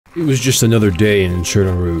It was just another day in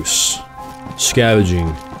Chernarus.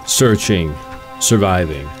 Scavenging, searching,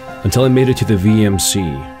 surviving, until I made it to the VMC.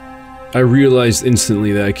 I realized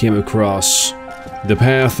instantly that I came across the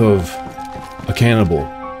path of a cannibal,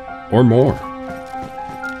 or more.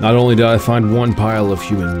 Not only did I find one pile of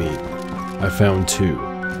human meat, I found two.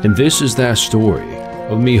 And this is that story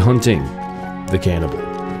of me hunting the cannibal.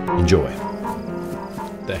 Enjoy.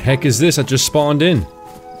 The heck is this? I just spawned in.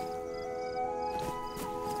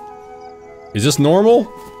 Is this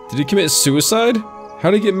normal? Did he commit suicide?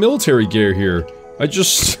 How did he get military gear here? I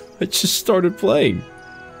just started playing.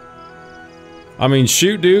 I mean,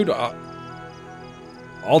 shoot, dude.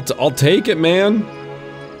 I'll take it, man.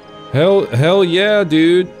 Hell yeah,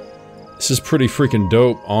 dude. This is pretty freaking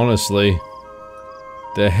dope, honestly.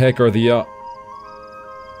 The heck are the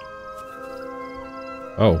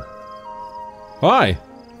Oh. Hi.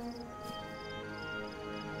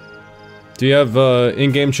 Do you have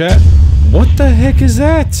in-game chat? What the heck is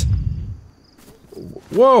that?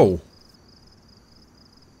 Whoa.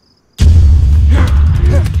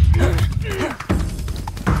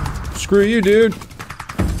 Screw you, dude.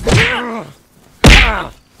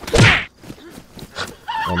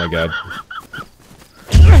 Oh my god.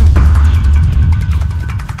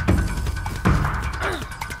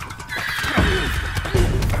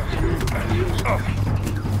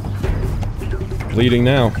 Bleeding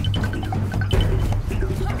now.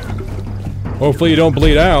 Hopefully you don't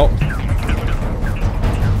bleed out.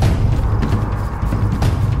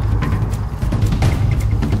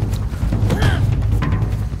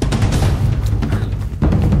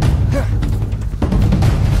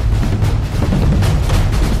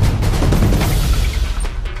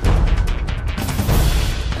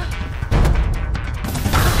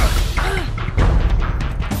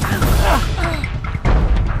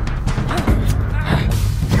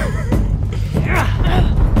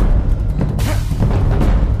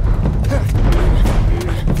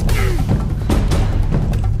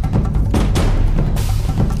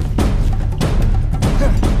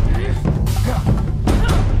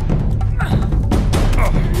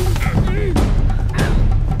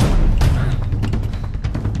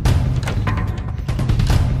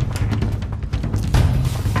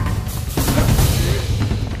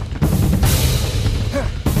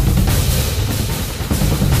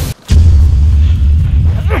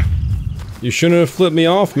 You shouldn't have flipped me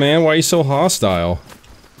off, man. Why are you so hostile?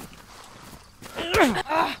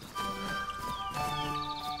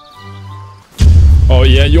 Oh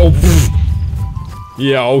yeah, yo.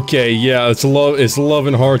 Yeah, okay, yeah. It's love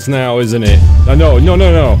and hearts now, isn't it? No.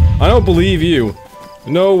 I don't believe you.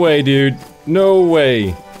 No way, dude. No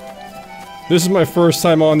way. This is my first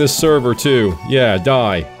time on this server too. Yeah,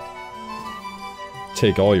 die.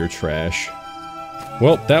 Take all your trash.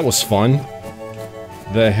 Well, that was fun.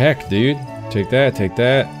 The heck, dude. Take that, take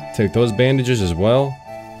that. Take those bandages as well.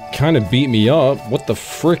 Kinda beat me up. What the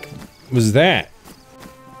frick was that?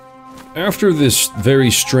 After this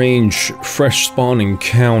very strange, fresh spawn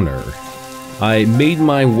encounter, I made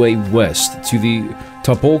my way west to the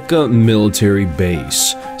Topolka military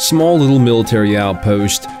base. Small little military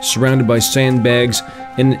outpost, surrounded by sandbags,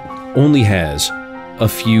 and only has a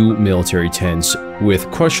few military tents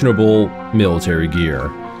with questionable military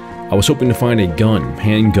gear. I was hoping to find a gun,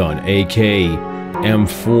 handgun, AK,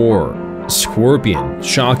 M4, Scorpion,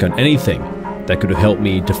 shotgun, anything that could have helped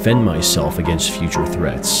me defend myself against future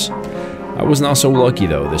threats. I was not so lucky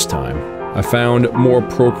though this time. I found more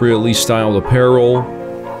appropriately styled apparel,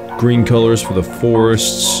 green colors for the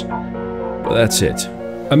forests, but that's it.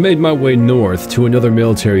 I made my way north to another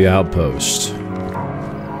military outpost.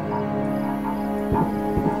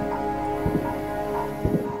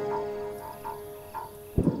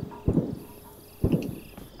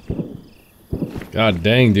 God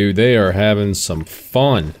dang, dude, they are having some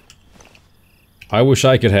fun. I wish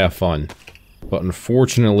I could have fun. But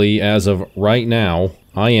unfortunately, as of right now,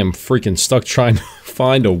 I am freaking stuck trying to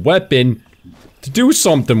find a weapon to do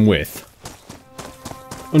something with.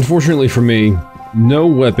 Unfortunately for me, no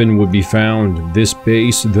weapon would be found. This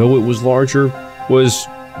base, though it was larger, was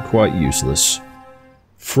quite useless.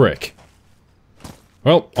 Frick.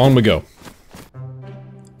 Well, on we go.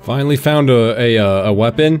 Finally found a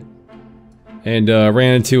weapon. And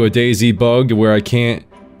ran into a DayZ bug where I can't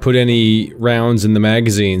put any rounds in the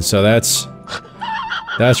magazine, so that's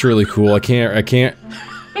really cool. I can't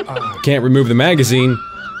remove the magazine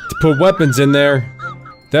to put weapons in there.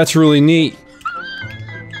 That's really neat.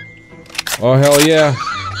 Oh hell yeah.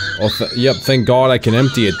 Oh yep, thank God I can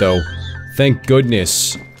empty it though. Thank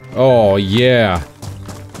goodness. Oh yeah.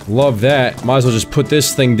 Love that. Might as well just put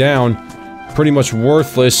this thing down. Pretty much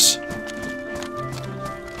worthless.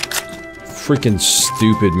 Freaking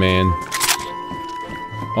stupid, man.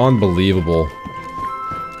 Unbelievable.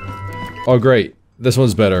 Oh, great. This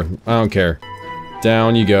one's better. I don't care.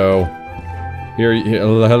 Down you go. Here,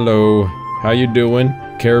 hello. How you doing?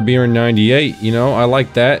 Caribbean 98, you know, I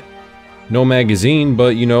like that. No magazine,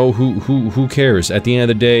 but, you know, who cares? At the end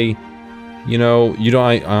of the day, you know,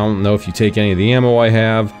 I don't know if you take any of the ammo I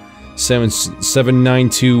have.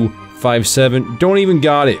 79257. Don't even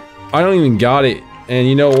got it. I don't even got it. And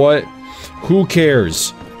you know what? Who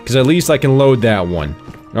cares? Because at least I can load that one.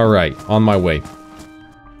 Alright, on my way.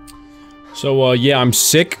 So, yeah, I'm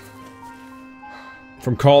sick.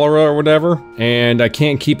 From cholera or whatever. And I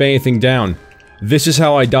can't keep anything down. This is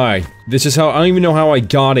how I die. This is how- I don't even know how I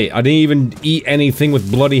got it. I didn't even eat anything with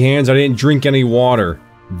bloody hands. I didn't drink any water.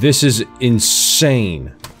 This is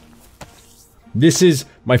insane. This is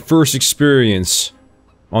my first experience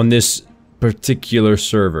on this particular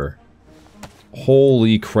server.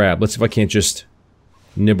 Holy crap. Let's see if I can't just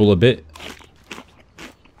nibble a bit.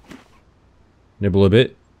 Nibble a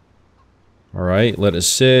bit. Alright, let it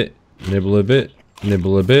sit. Nibble a bit.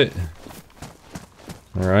 Nibble a bit.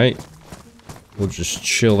 Alright. We'll just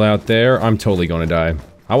chill out there. I'm totally gonna die.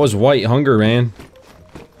 I was white hunger, man.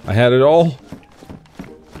 I had it all.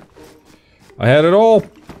 I had it all.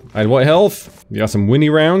 I had what health? You got some Winnie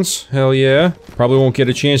rounds? Hell yeah. Probably won't get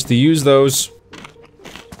a chance to use those.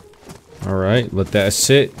 Alright, let that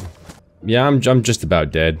sit. Yeah, I'm just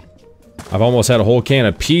about dead. I've almost had a whole can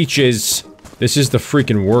of peaches. This is the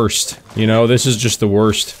freaking worst. You know, this is just the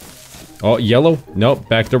worst. Oh, yellow? Nope,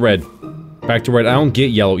 back to red. Back to red. I don't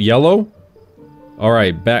get yellow. Yellow?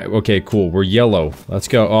 Alright, back- okay, cool, we're yellow. Let's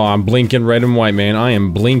go. Oh, I'm blinking red and white, man. I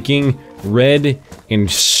am blinking red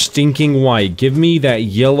and stinking white. Give me that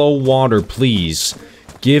yellow water, please.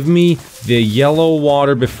 Give me the yellow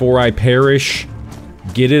water before I perish.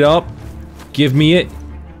 Get it up. Give me it.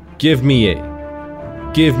 Give me it.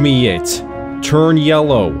 Give me it. Turn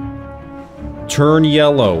yellow. Turn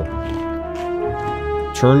yellow.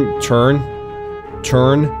 Turn.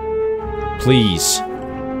 Please.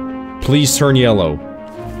 Please turn yellow.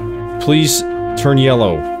 Please turn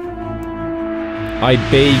yellow. I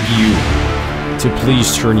beg you to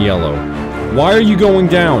please turn yellow. Why are you going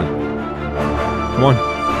down? Come on.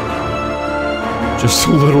 Just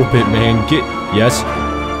a little bit, man. Get- yes.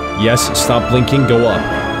 Yes, stop blinking, go up.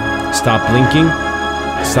 Stop blinking.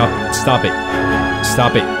 Stop it.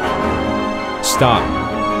 Stop it. Stop.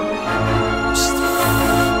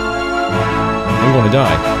 I'm going to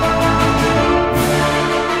die.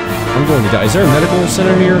 I'm going to die. Is there a medical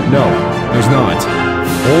center here? No, there's not.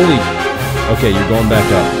 Holy... Okay, you're going back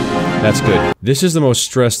up. That's good. This is the most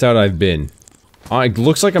stressed out I've been. It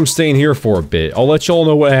looks like I'm staying here for a bit. I'll let y'all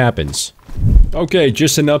know what happens. Okay,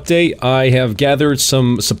 just an update. I have gathered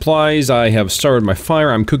some supplies. I have started my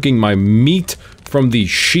fire. I'm cooking my meat from the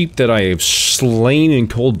sheep that I have slain in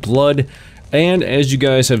cold blood. And as you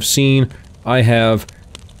guys have seen, I have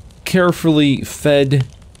carefully fed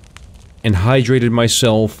and hydrated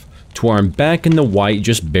myself to where I'm back in the white,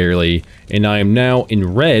 just barely, and I am now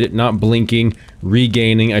in red, not blinking,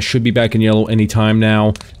 regaining. I should be back in yellow anytime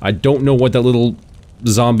now. I don't know what that little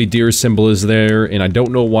zombie deer symbol is there, and I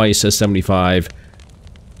don't know why it says 75,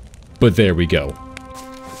 but there we go.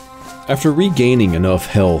 After regaining enough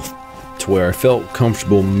health to where I felt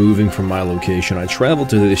comfortable moving from my location, I traveled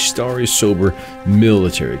to the Starry Sober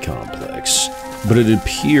military complex, but it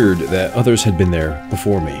appeared that others had been there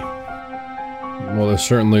before me. Well, there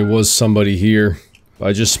certainly was somebody here.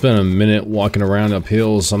 I just spent a minute walking around up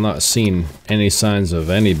hills. I'm not seeing any signs of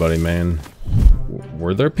anybody, man.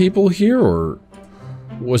 Were there people here, or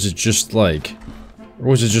was it just like... Or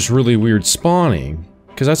was it just really weird spawning?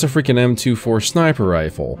 Because that's a freaking M24 sniper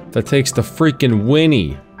rifle. That takes the freaking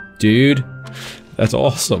Winnie, dude. That's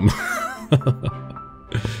awesome.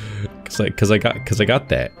 Cause I got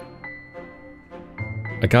that.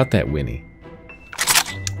 I got that Winnie.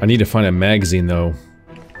 I need to find a magazine, though.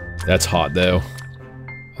 That's hot, though.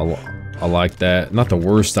 I like that. Not the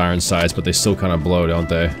worst iron sights, but they still kind of blow, don't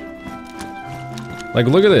they? Like,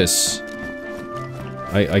 look at this.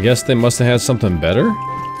 I guess they must have had something better?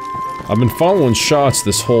 I've been following shots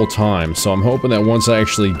this whole time, so I'm hoping that once I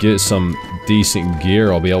actually get some decent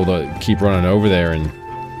gear, I'll be able to keep running over there and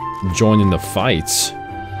join in the fights.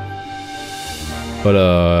 But,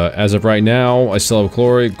 as of right now, I still have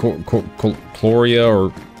chloria, or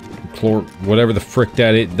whatever the frick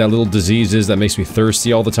that little disease is that makes me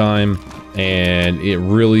thirsty all the time, and it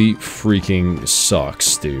really freaking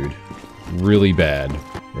sucks, dude. Really bad.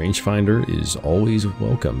 Rangefinder is always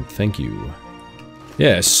welcome, thank you.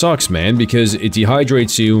 Yeah, it sucks, man, because it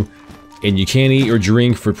dehydrates you, and you can't eat or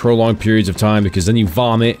drink for prolonged periods of time, because then you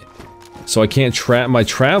vomit, So I can't my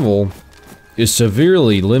travel is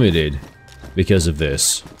severely limited because of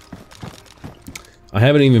this. I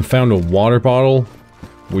haven't even found a water bottle,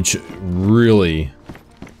 which really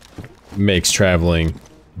makes traveling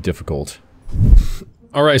difficult.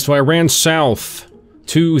 Alright, so I ran south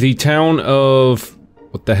to the town of...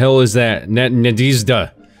 what the hell is that?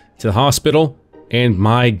 Nadizda. To the hospital, and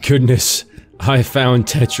my goodness, I found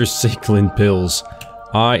tetracycline pills.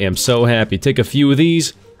 I am so happy. Take a few of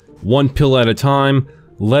these, one pill at a time,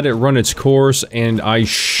 let it run its course, and I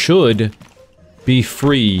should be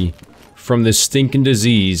free from this stinking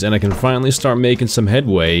disease, and I can finally start making some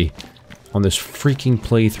headway on this freaking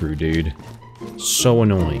playthrough, dude. So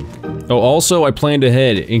annoying. Oh, also, I planned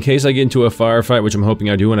ahead, in case I get into a firefight, which I'm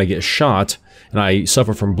hoping I do, and I get shot, and I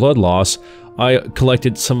suffer from blood loss, I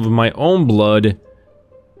collected some of my own blood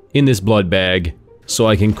in this blood bag, so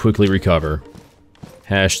I can quickly recover.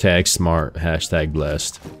 Hashtag smart, hashtag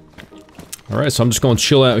blessed. Alright, so I'm just gonna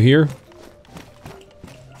chill out here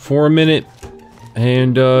for a minute,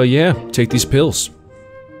 and yeah, take these pills.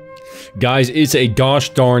 Guys, it's a gosh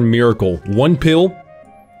darn miracle. One pill,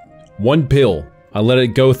 I let it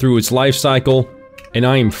go through its life cycle, and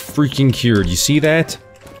I am freaking cured. You see that?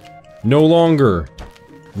 No longer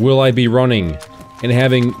will I be running and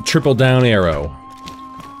having triple down arrow.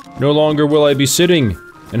 No longer will I be sitting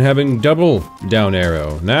and having double down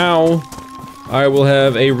arrow. Now, I will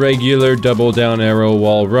have a regular double down arrow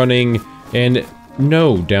while running, and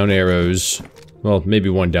no down arrows. Well, maybe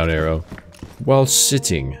one down arrow. While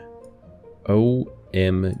sitting.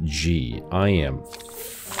 OMG. I am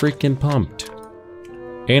freaking pumped.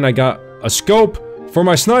 And I got a scope for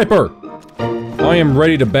my sniper! I am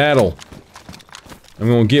ready to battle. I'm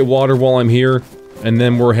gonna get water while I'm here, and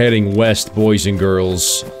then we're heading west, boys and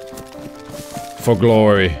girls. For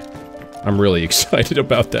glory. I'm really excited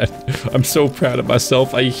about that. I'm so proud of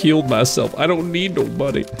myself. I healed myself. I don't need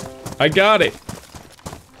nobody. I got it.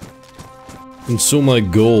 And so my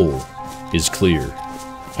goal is clear.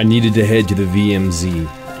 I needed to head to the VMZ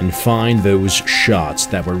and find those shots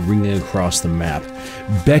that were ringing across the map,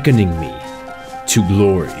 beckoning me to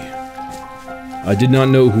glory. I did not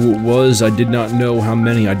know who it was, I did not know how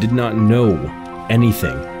many, I did not know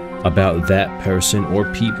anything about that person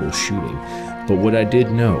or people shooting, but what I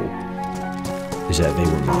did know is that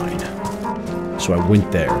they were mine. So I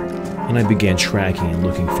went there, and I began tracking and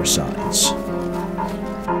looking for signs.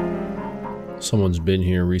 Someone's been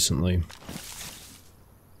here recently.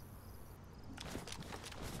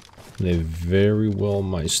 They very well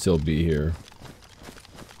might still be here.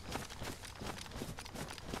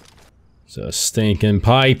 It's a stinking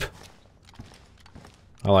pipe.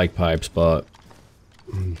 I like pipes, but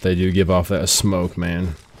they do give off that smoke,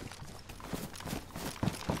 man.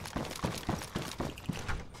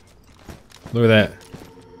 Look at that.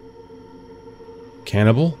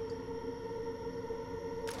 Cannibal?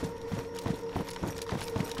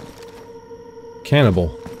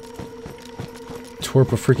 Cannibal.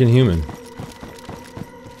 Twerp a freaking human.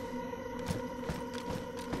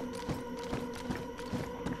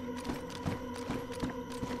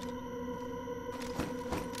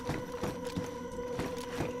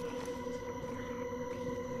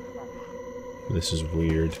 This is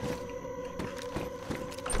weird.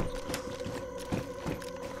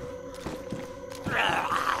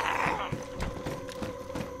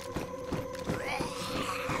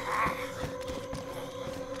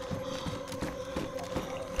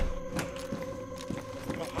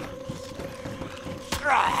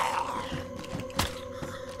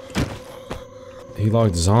 He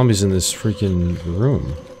locked zombies in this freaking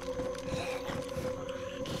room.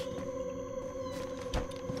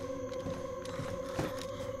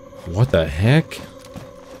 What the heck?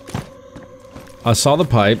 I saw the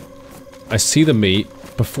pipe. I see the meat.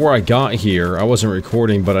 Before I got here, I wasn't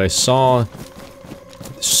recording, but I saw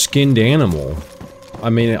skinned animal.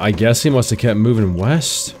 I mean, I guess he must have kept moving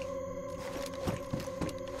west.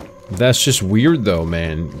 That's just weird though,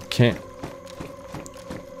 man. Can't...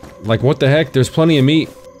 Like, what the heck? There's plenty of meat.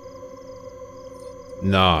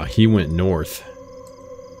 Nah, he went north.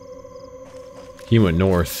 He went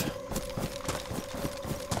north.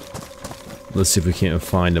 Let's see if we can't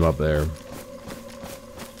find him up there.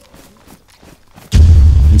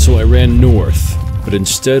 And so I ran north, but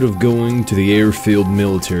instead of going to the airfield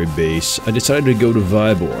military base, I decided to go to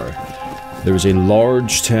Vybor. There was a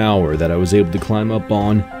large tower that I was able to climb up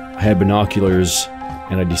on. I had binoculars,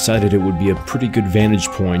 and I decided it would be a pretty good vantage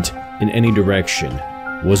point in any direction.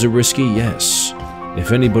 Was it risky? Yes.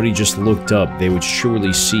 If anybody just looked up, they would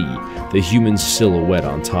surely see the human silhouette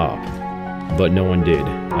on top. But no one did.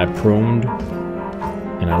 I proned,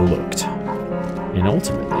 and I looked. And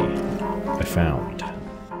ultimately, I found.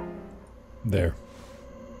 There.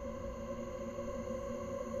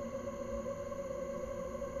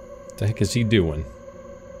 What the heck is he doing?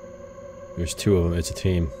 There's two of them, it's a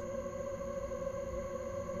team.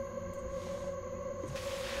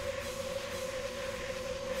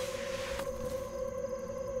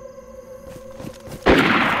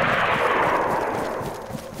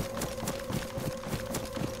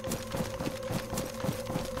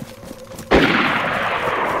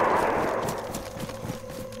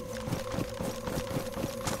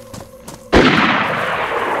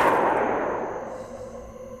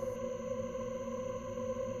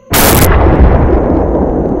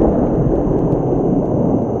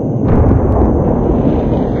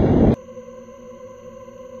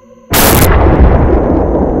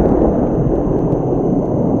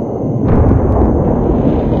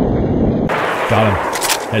 Got him.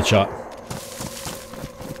 Headshot.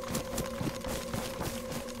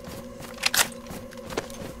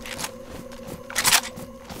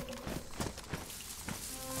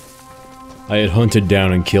 I had hunted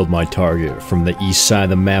down and killed my target from the east side of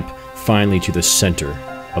the map, finally to the center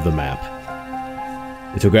of the map.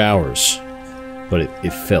 It took hours, but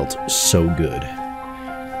it felt so good.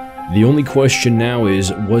 The only question now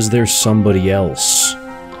is, was there somebody else?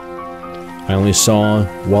 I only saw,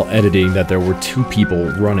 while editing, that there were two people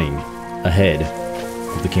running ahead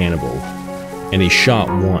of the cannibal, and he shot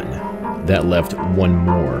one. That left one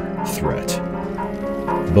more threat.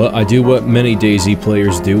 But I do what many DayZ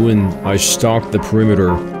players do, and I stalked the perimeter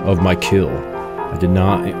of my kill. I did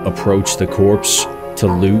not approach the corpse to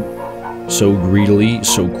loot so greedily,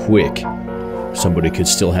 so quick. Somebody could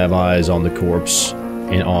still have eyes on the corpse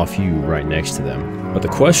and off you right next to them. But the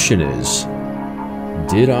question is,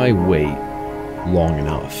 did I wait long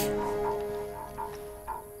enough?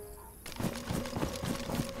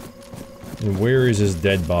 And where is his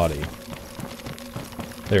dead body?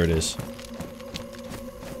 There it is.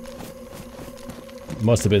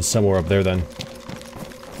 Must have been somewhere up there then.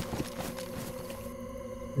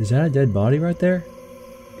 Is that a dead body right there?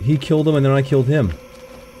 He killed him and then I killed him.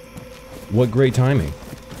 What great timing.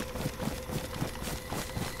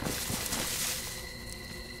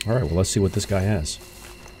 Alright, well let's see what this guy has.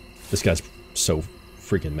 This guy's so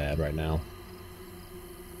freaking mad right now.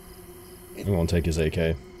 I'm gonna take his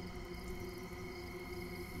AK.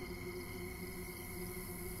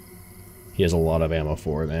 He has a lot of ammo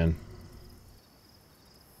for it, man.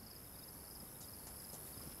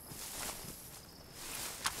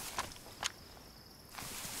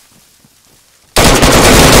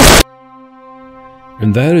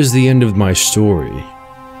 And that is the end of my story.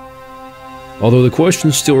 Although the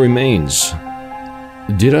question still remains,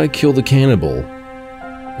 did I kill the cannibal,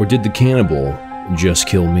 or did the cannibal just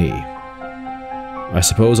kill me? I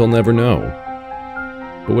suppose I'll never know.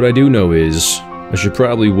 But what I do know is, I should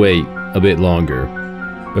probably wait a bit longer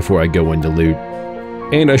before I go into loot,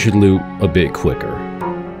 and I should loot a bit quicker.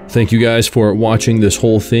 Thank you guys for watching this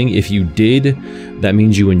whole thing. If you did, that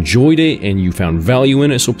means you enjoyed it and you found value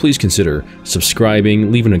in it, so please consider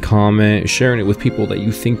subscribing, leaving a comment, sharing it with people that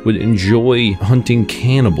you think would enjoy hunting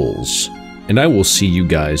cannibals. And I will see you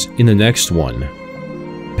guys in the next one.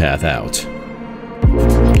 Path out.